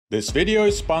This video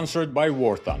is sponsored by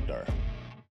War Thunder.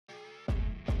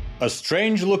 A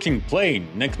strange-looking plane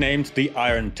nicknamed the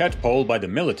Iron Tadpole by the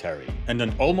military, and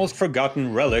an almost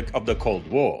forgotten relic of the Cold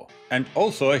War, and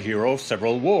also a hero of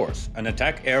several wars, an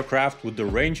attack aircraft with the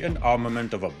range and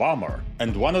armament of a bomber,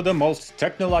 and one of the most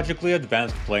technologically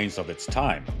advanced planes of its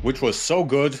time, which was so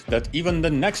good that even the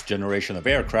next generation of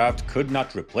aircraft could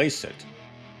not replace it.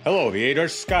 Hello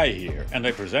aviators, Sky here, and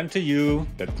I present to you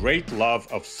the great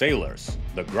love of sailors,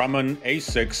 the Grumman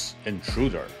A-6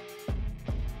 Intruder.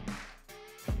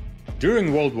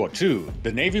 During World War II,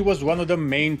 the Navy was one of the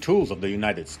main tools of the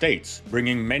United States,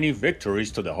 bringing many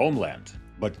victories to the homeland.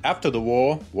 But after the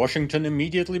war, Washington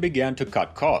immediately began to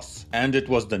cut costs, and it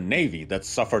was the Navy that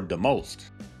suffered the most.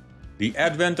 The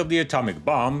advent of the atomic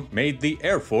bomb made the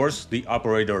Air Force, the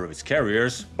operator of its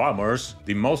carriers, bombers,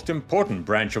 the most important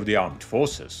branch of the armed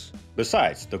forces.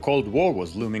 Besides, the Cold War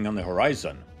was looming on the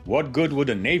horizon. What good would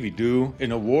a Navy do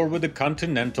in a war with the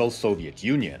continental Soviet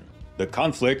Union? The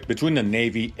conflict between the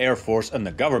Navy, Air Force, and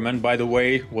the government, by the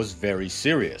way, was very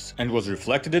serious, and was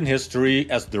reflected in history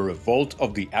as the Revolt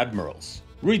of the Admirals.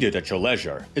 Read it at your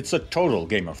leisure, it's a total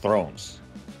Game of Thrones.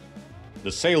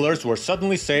 The sailors were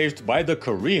suddenly saved by the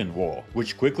Korean War,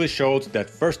 which quickly showed that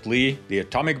firstly, the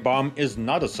atomic bomb is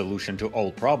not a solution to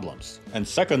all problems, and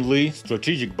secondly,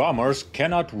 strategic bombers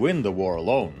cannot win the war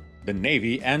alone. The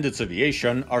Navy and its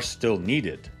aviation are still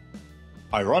needed.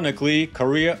 Ironically,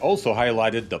 Korea also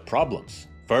highlighted the problems.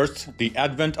 First, the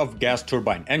advent of gas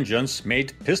turbine engines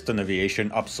made piston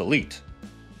aviation obsolete.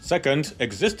 Second,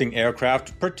 existing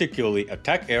aircraft, particularly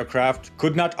attack aircraft,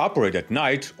 could not operate at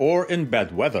night or in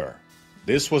bad weather.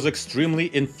 This was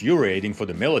extremely infuriating for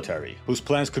the military, whose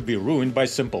plans could be ruined by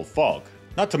simple fog.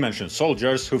 Not to mention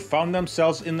soldiers who found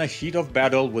themselves in the heat of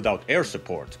battle without air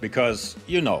support because,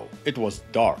 you know, it was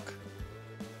dark.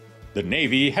 The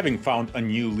Navy, having found a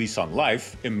new lease on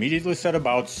life, immediately set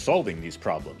about solving these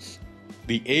problems.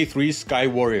 The A-3 Sky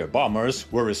Warrior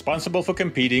bombers were responsible for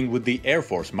competing with the Air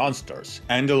Force monsters,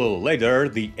 and a little later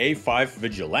the A-5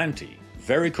 Vigilante.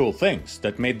 Very cool things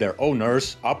that made their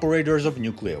owners operators of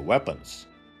nuclear weapons.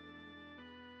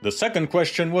 The second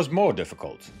question was more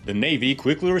difficult. The Navy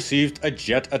quickly received a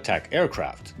jet attack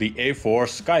aircraft, the A-4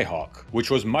 Skyhawk, which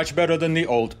was much better than the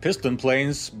old piston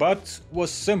planes, but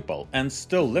was simple and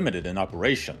still limited in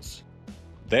operations.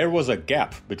 There was a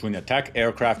gap between attack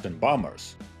aircraft and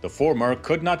bombers. The former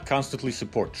could not constantly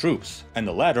support troops, and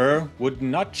the latter would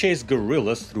not chase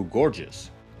guerrillas through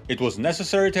gorges. It was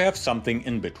necessary to have something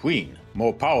in between,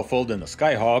 more powerful than the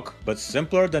Skyhawk, but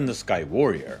simpler than the Sky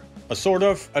Warrior. A sort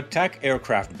of attack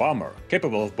aircraft bomber,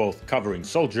 capable of both covering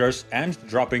soldiers and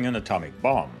dropping an atomic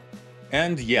bomb.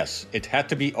 And yes, it had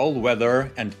to be all-weather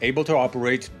and able to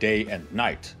operate day and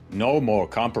night. No more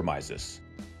compromises.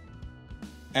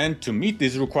 And to meet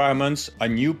these requirements, a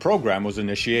new program was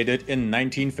initiated in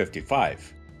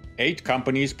 1955. 8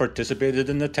 companies participated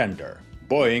in the tender: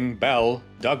 Boeing, Bell,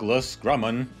 Douglas,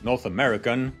 Grumman, North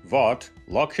American, Vought,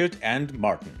 Lockheed, and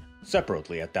Martin,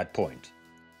 separately at that point.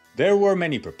 There were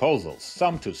many proposals,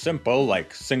 some too simple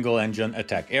like single-engine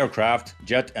attack aircraft,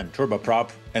 jet and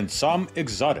turboprop, and some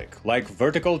exotic like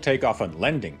vertical takeoff and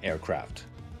landing aircraft.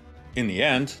 In the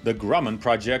end, the Grumman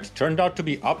project turned out to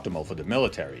be optimal for the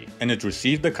military, and it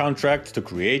received the contract to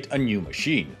create a new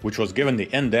machine, which was given the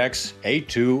index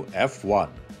A2F-1.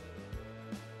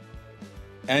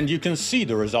 And you can see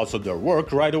the results of their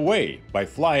work right away, by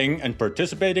flying and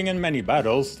participating in many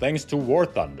battles thanks to War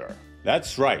Thunder.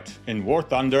 That's right, in War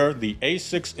Thunder, the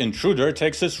A-6 Intruder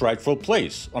takes its rightful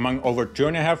place among over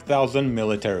 2,500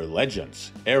 military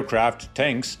legends, aircraft,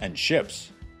 tanks, and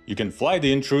ships. You can fly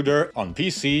the Intruder on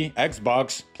PC,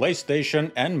 Xbox,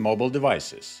 PlayStation, and mobile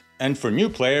devices. And for new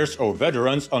players or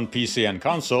veterans on PC and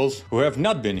consoles who have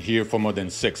not been here for more than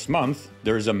 6 months,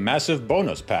 there is a massive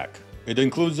bonus pack. It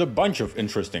includes a bunch of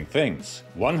interesting things: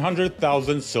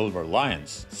 100,000 silver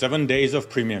lions, 7 days of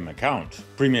premium account,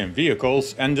 premium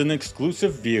vehicles, and an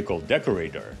exclusive vehicle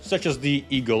decorator, such as the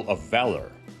Eagle of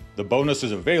Valor. The bonus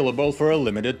is available for a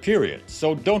limited period,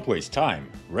 so don't waste time.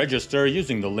 Register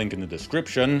using the link in the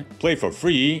description, play for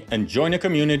free, and join a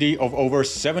community of over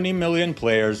 70 million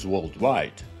players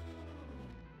worldwide.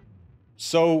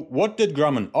 So, what did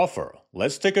Grumman offer?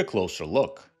 Let's take a closer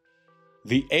look.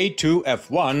 The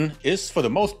A2F-1 is for the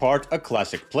most part a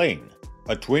classic plane.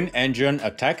 A twin-engine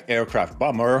attack aircraft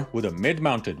bomber with a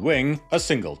mid-mounted wing, a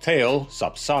single tail,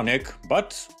 subsonic,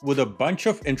 but with a bunch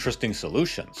of interesting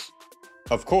solutions.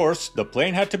 Of course, the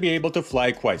plane had to be able to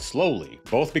fly quite slowly,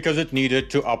 both because it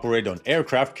needed to operate on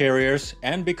aircraft carriers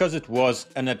and because it was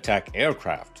an attack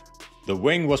aircraft. The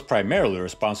wing was primarily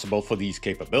responsible for these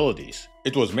capabilities.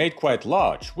 It was made quite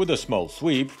large, with a small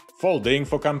sweep, folding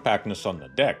for compactness on the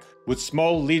deck, with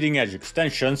small leading-edge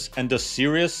extensions and a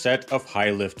serious set of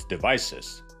high-lift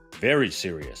devices. Very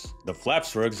serious. The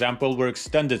flaps, for example, were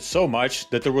extended so much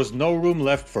that there was no room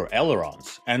left for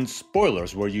ailerons, and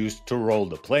spoilers were used to roll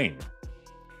the plane.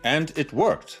 And it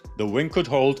worked. The wing could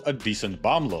hold a decent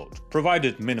bomb load,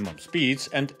 provided minimum speeds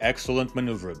and excellent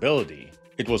maneuverability.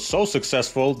 It was so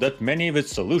successful that many of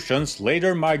its solutions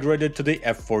later migrated to the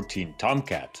F-14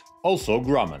 Tomcat, also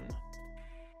Grumman.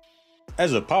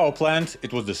 As a power plant,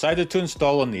 it was decided to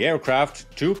install on the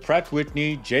aircraft two Pratt &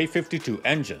 Whitney J52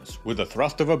 engines with a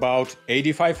thrust of about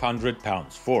 8,500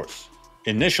 pounds force.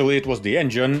 Initially it was the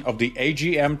engine of the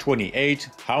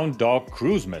AGM-28 Hound Dog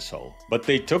cruise missile, but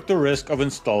they took the risk of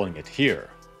installing it here.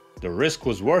 The risk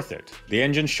was worth it. The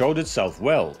engine showed itself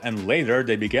well, and later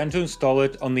they began to install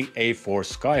it on the A4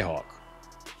 Skyhawk.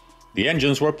 The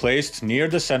engines were placed near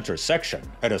the center section,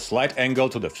 at a slight angle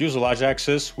to the fuselage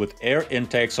axis with air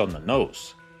intakes on the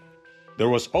nose. There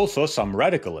was also some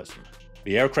radicalism.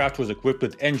 The aircraft was equipped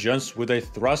with engines with a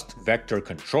thrust vector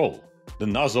control. The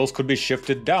nozzles could be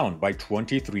shifted down by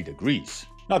 23 degrees.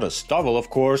 Not a stubble, of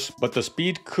course, but the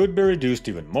speed could be reduced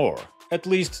even more. At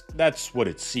least, that's what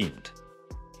it seemed.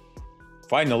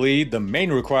 Finally, the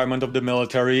main requirement of the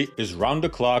military is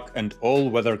round-the-clock and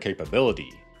all-weather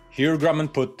capability. Here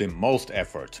Grumman put the most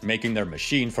effort, making their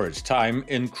machine for its time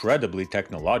incredibly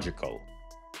technological.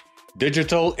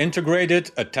 Digital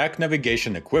Integrated Attack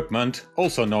Navigation Equipment,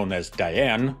 also known as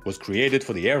DIAN, was created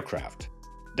for the aircraft.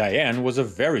 DIAN was a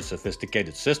very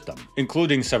sophisticated system,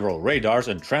 including several radars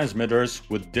and transmitters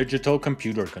with digital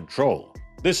computer control.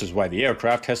 This is why the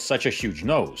aircraft has such a huge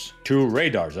nose. Two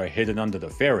radars are hidden under the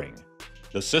fairing.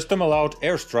 The system allowed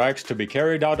airstrikes to be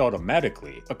carried out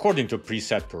automatically, according to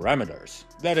preset parameters.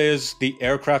 That is, the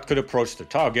aircraft could approach the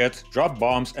target, drop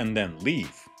bombs and then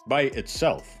leave, by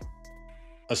itself.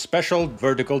 A special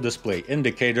vertical display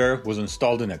indicator was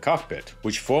installed in a cockpit,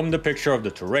 which formed a picture of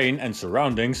the terrain and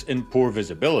surroundings in poor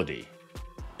visibility.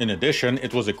 In addition,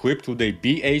 it was equipped with a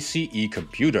BACE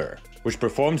computer, which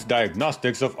performs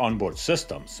diagnostics of onboard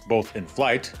systems, both in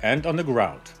flight and on the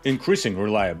ground, increasing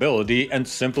reliability and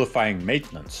simplifying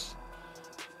maintenance.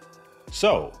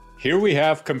 So, here we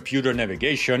have computer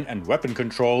navigation and weapon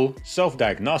control,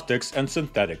 self-diagnostics and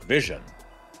synthetic vision.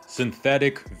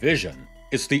 Synthetic vision.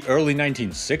 It's the early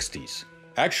 1960s.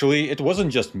 Actually, it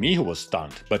wasn't just me who was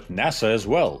stunned, but NASA as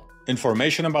well.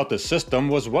 Information about the system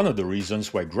was one of the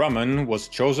reasons why Grumman was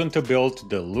chosen to build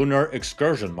the Lunar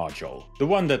Excursion Module, the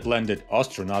one that landed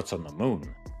astronauts on the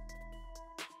moon.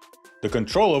 The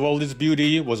control of all this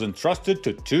beauty was entrusted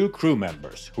to two crew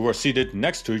members, who were seated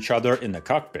next to each other in the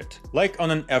cockpit, like on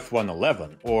an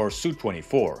F-111 or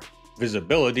Su-24.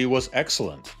 Visibility was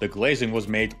excellent, the glazing was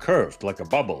made curved like a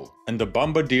bubble, and the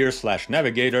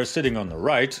bombardier/navigator sitting on the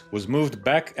right was moved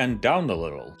back and down a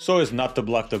little, so as not to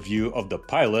block the view of the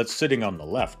pilot sitting on the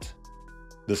left.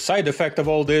 The side effect of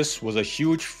all this was a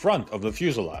huge front of the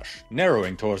fuselage,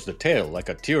 narrowing towards the tail like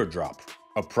a teardrop.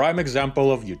 A prime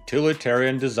example of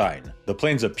utilitarian design. The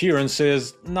plane's appearance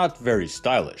is not very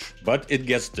stylish, but it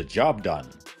gets the job done.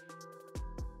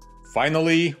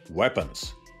 Finally,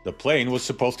 weapons. The plane was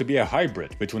supposed to be a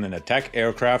hybrid between an attack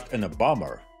aircraft and a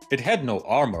bomber. It had no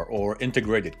armor or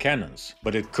integrated cannons,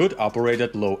 but it could operate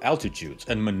at low altitudes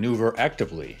and maneuver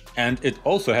actively. And it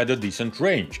also had a decent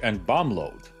range and bomb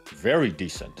load. Very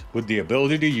decent, with the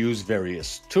ability to use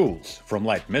various tools, from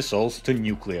light missiles to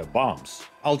nuclear bombs.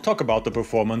 I'll talk about the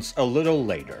performance a little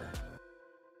later.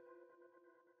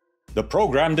 The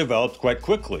program developed quite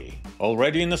quickly.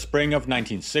 Already in the spring of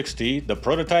 1960, the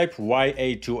prototype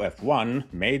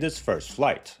A2F-1 made its first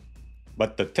flight.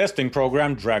 But the testing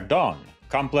program dragged on.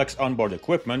 Complex onboard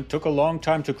equipment took a long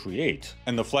time to create,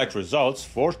 and the flight results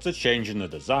forced a change in the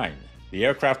design. The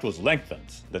aircraft was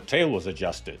lengthened, the tail was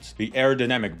adjusted, the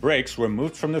aerodynamic brakes were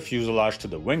moved from the fuselage to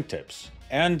the wingtips.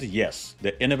 And yes,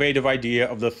 the innovative idea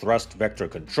of the thrust vector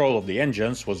control of the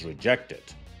engines was rejected.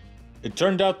 It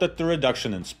turned out that the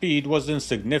reduction in speed was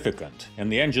insignificant,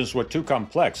 and the engines were too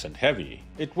complex and heavy.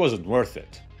 It wasn't worth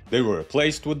it. They were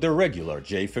replaced with the regular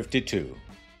J52.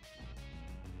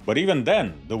 But even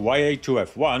then, the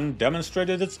A2F-1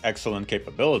 demonstrated its excellent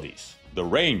capabilities. The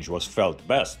range was felt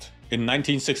best. In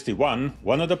 1961,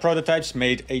 one of the prototypes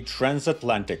made a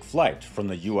transatlantic flight from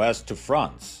the US to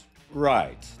France.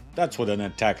 Right, that's what an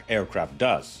attack aircraft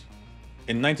does.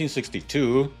 In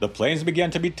 1962, the planes began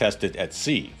to be tested at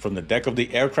sea from the deck of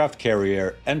the aircraft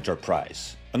carrier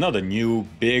Enterprise, another new,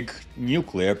 big,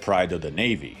 nuclear pride of the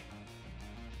Navy.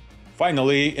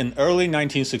 Finally, in early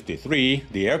 1963,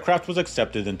 the aircraft was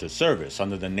accepted into service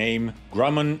under the name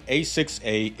Grumman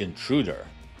A-6 Intruder.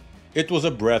 It was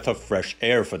a breath of fresh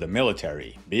air for the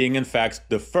military, being in fact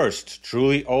the first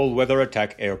truly all-weather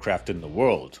attack aircraft in the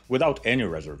world, without any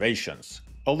reservations,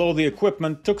 although the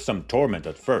equipment took some torment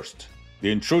at first.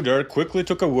 The Intruder quickly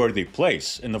took a worthy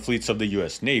place in the fleets of the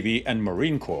US Navy and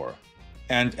Marine Corps.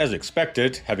 And as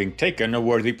expected, having taken a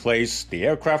worthy place, the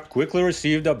aircraft quickly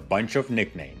received a bunch of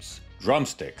nicknames: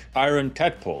 Drumstick, Iron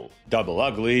Tadpole, Double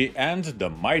Ugly, and the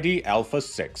mighty Alpha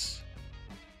 6.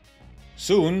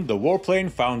 Soon, the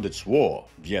warplane found its war,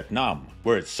 Vietnam,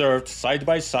 where it served side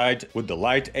by side with the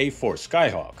light A-4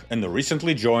 Skyhawk and the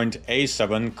recently joined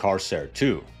A-7 Corsair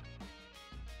II.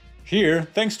 Here,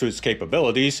 thanks to its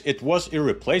capabilities, it was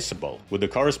irreplaceable, with the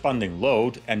corresponding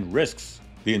load and risks.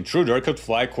 The Intruder could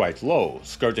fly quite low,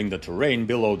 skirting the terrain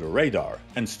below the radar,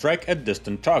 and strike at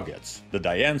distant targets. The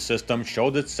Diane system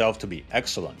showed itself to be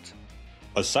excellent.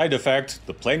 A side effect,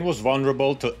 the plane was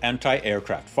vulnerable to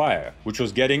anti-aircraft fire, which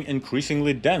was getting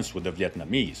increasingly dense with the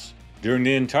Vietnamese. During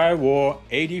the entire war,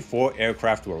 84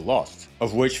 aircraft were lost,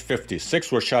 of which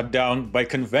 56 were shot down by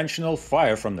conventional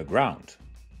fire from the ground.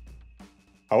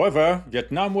 However,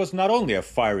 Vietnam was not only a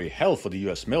fiery hell for the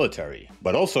US military,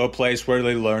 but also a place where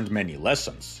they learned many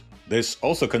lessons. This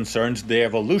also concerned the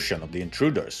evolution of the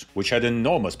Intruders, which had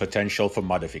enormous potential for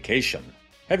modification.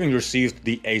 Having received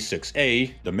the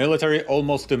A-6A, the military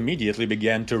almost immediately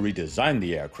began to redesign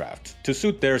the aircraft to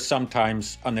suit their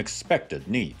sometimes unexpected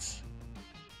needs.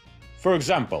 For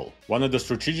example, one of the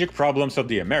strategic problems of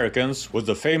the Americans was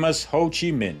the famous Ho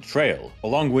Chi Minh Trail,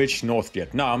 along which North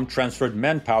Vietnam transferred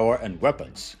manpower and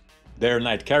weapons. Their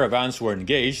night caravans were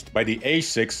engaged by the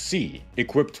A-6C,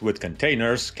 equipped with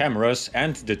containers, cameras,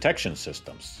 and detection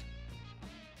systems.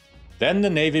 Then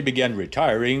the Navy began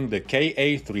retiring the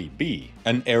Ka-3B,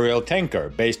 an aerial tanker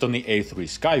based on the A-3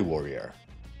 Sky Warrior.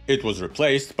 It was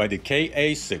replaced by the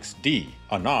Ka-6D,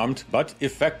 unarmed but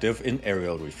effective in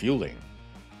aerial refueling.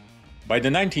 By the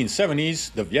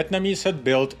 1970s, the Vietnamese had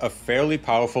built a fairly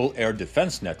powerful air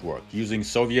defense network using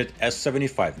Soviet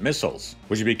S-75 missiles,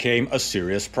 which became a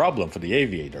serious problem for the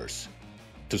aviators.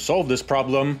 To solve this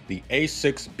problem, the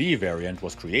A-6B variant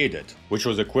was created, which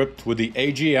was equipped with the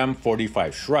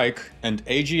AGM-45 Shrike and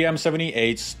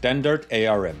AGM-78 standard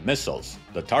ARM missiles,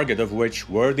 the target of which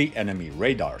were the enemy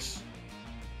radars.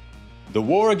 The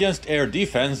war against air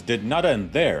defense did not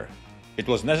end there. It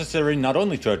was necessary not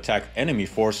only to attack enemy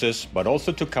forces, but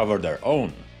also to cover their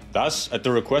own. Thus, at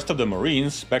the request of the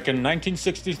Marines, back in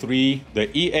 1963,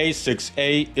 the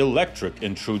EA-6A Electric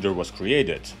Intruder was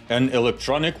created, an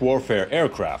electronic warfare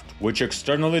aircraft, which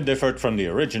externally differed from the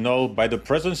original by the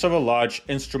presence of a large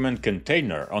instrument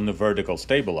container on the vertical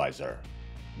stabilizer.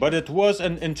 But it was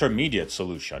an intermediate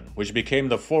solution, which became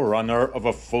the forerunner of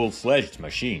a full-fledged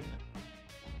machine.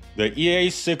 The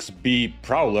EA-6B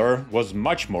Prowler was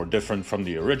much more different from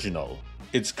the original.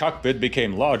 Its cockpit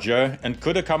became larger and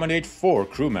could accommodate 4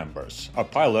 crew members, a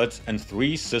pilot, and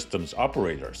 3 systems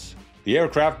operators. The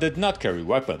aircraft did not carry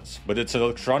weapons, but its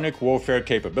electronic warfare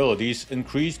capabilities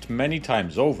increased many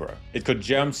times over. It could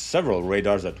jam several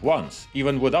radars at once,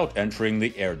 even without entering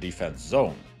the air defense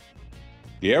zone.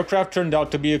 The aircraft turned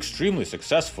out to be extremely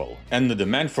successful, and the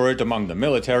demand for it among the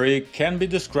military can be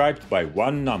described by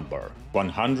one number: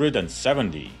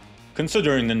 170.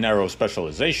 Considering the narrow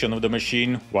specialization of the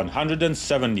machine,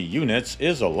 170 units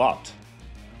is a lot.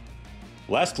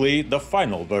 Lastly, the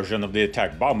final version of the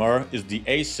attack bomber is the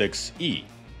A-6E.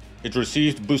 It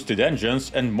received boosted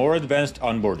engines and more advanced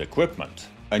onboard equipment.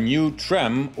 A new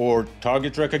TREM, or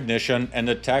Target Recognition and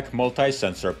Attack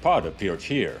Multi-Sensor Pod, appeared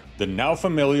here. The now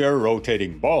familiar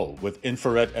rotating ball with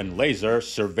infrared and laser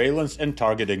surveillance and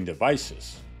targeting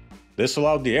devices. This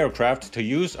allowed the aircraft to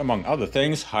use, among other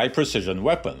things, high-precision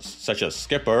weapons, such as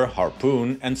Skipper,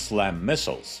 Harpoon, and SLAM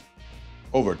missiles.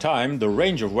 Over time, the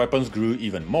range of weapons grew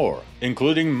even more,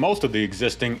 including most of the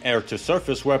existing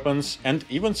air-to-surface weapons and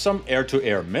even some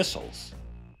air-to-air missiles.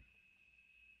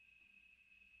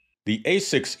 The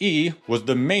A-6E was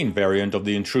the main variant of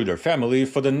the Intruder family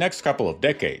for the next couple of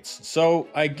decades, so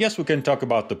I guess we can talk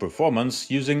about the performance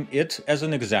using it as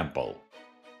an example.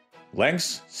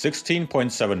 Length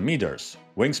 16.7 meters,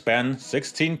 wingspan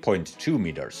 16.2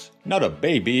 meters. Not a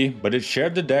baby, but it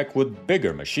shared the deck with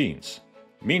bigger machines.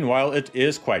 Meanwhile, it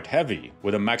is quite heavy,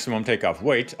 with a maximum takeoff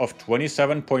weight of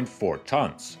 27.4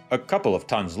 tons, a couple of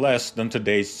tons less than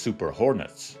today's Super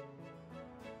Hornets.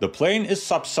 The plane is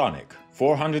subsonic,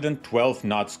 412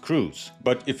 knots cruise,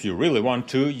 but if you really want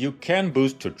to, you can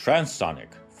boost to transsonic,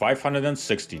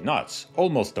 560 knots,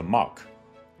 almost a Mach.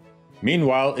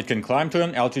 Meanwhile, it can climb to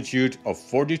an altitude of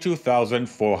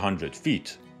 42,400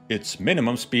 feet. Its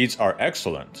minimum speeds are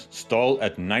excellent, stall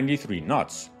at 93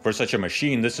 knots. For such a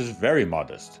machine, this is very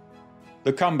modest.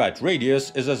 The combat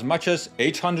radius is as much as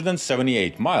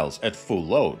 878 miles at full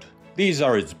load. These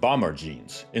are its bomber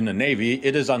genes. In the Navy,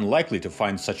 it is unlikely to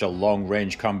find such a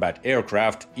long-range combat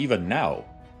aircraft even now.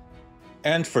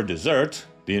 And for dessert,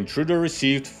 the Intruder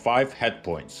received 5 head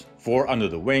points, 4 under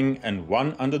the wing and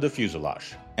 1 under the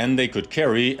fuselage. And they could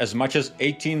carry as much as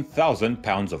 18,000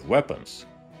 pounds of weapons.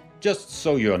 Just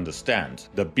so you understand,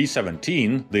 the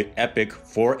B-17, the epic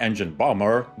 4-engine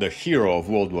bomber, the hero of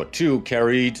World War II,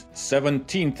 carried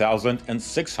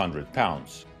 17,600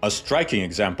 pounds. A striking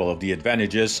example of the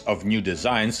advantages of new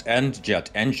designs and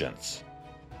jet engines.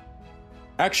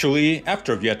 Actually,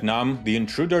 after Vietnam, the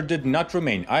Intruder did not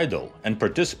remain idle and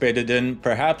participated in,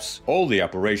 perhaps, all the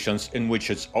operations in which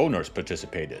its owners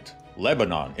participated.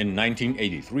 Lebanon in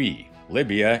 1983,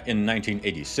 Libya in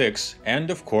 1986, and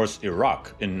of course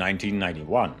Iraq in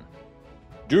 1991.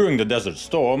 During the Desert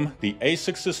Storm, the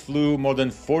A-6s flew more than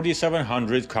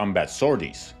 4,700 combat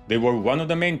sorties. They were one of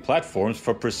the main platforms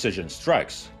for precision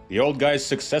strikes. The old guys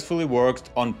successfully worked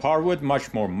on par with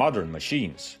much more modern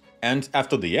machines. And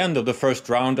after the end of the first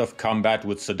round of combat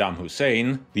with Saddam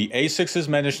Hussein, the A-6s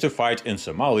managed to fight in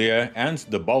Somalia and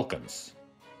the Balkans.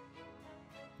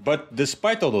 But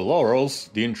despite all the laurels,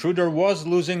 the Intruder was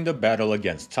losing the battle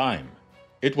against time.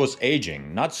 It was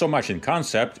aging, not so much in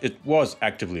concept, it was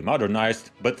actively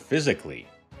modernized, but physically.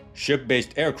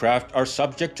 Ship-based aircraft are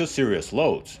subject to serious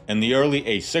loads, and the early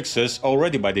A-6s,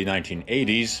 already by the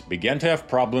 1980s, began to have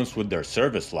problems with their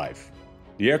service life.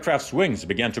 The aircraft's wings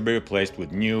began to be replaced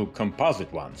with new,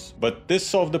 composite ones, but this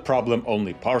solved the problem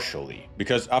only partially,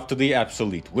 because after the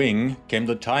obsolete wing came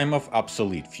the time of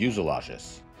obsolete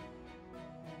fuselages.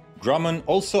 Grumman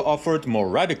also offered more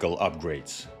radical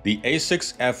upgrades. The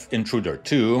A-6 Intruder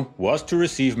 2 was to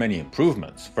receive many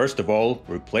improvements, first of all,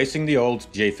 replacing the old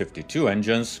J-52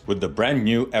 engines with the brand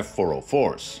new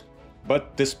F-404s.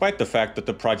 But despite the fact that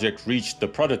the project reached the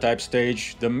prototype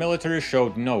stage, the military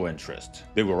showed no interest.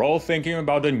 They were all thinking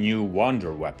about a new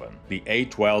wonder weapon, the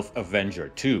A-12 Avenger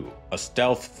 2, a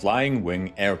stealth flying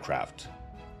wing aircraft.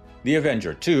 The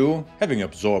Avenger 2, having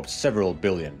absorbed several $1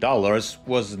 billion,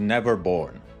 was never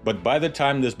born. But by the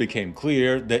time this became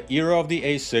clear, the era of the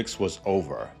A-6 was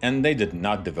over, and they did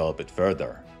not develop it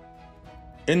further.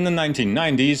 In the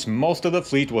 1990s, most of the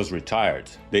fleet was retired.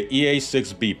 The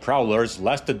EA-6B Prowlers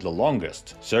lasted the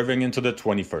longest, serving into the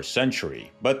 21st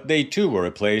century, but they too were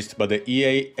replaced by the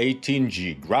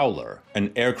EA-18G Growler,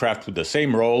 an aircraft with the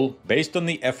same role based on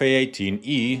the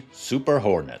FA-18E Super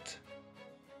Hornet.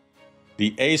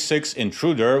 The A-6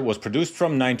 Intruder was produced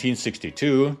from 1962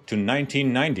 to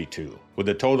 1992, with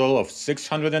a total of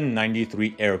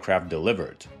 693 aircraft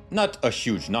delivered. Not a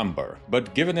huge number,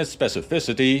 but given its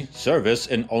specificity, service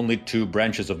in only 2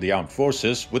 branches of the armed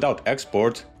forces without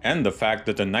export, and the fact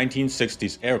that the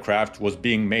 1960s aircraft was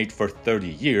being made for 30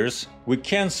 years, we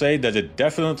can say that it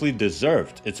definitely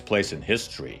deserved its place in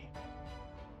history.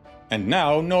 And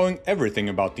now, knowing everything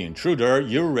about the Intruder,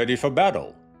 you're ready for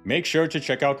battle. Make sure to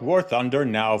check out War Thunder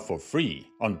now for free,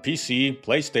 on PC,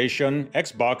 PlayStation,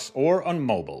 Xbox, or on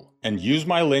mobile. And use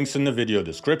my links in the video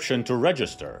description to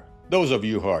register. Those of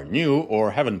you who are new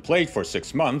or haven't played for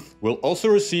 6 months will also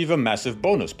receive a massive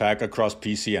bonus pack across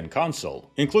PC and console,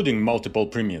 including multiple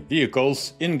premium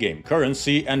vehicles, in-game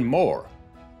currency, and more.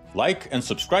 Like and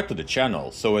subscribe to the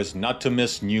channel so as not to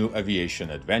miss new aviation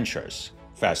adventures,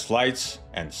 fast flights,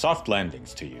 and soft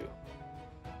landings to you.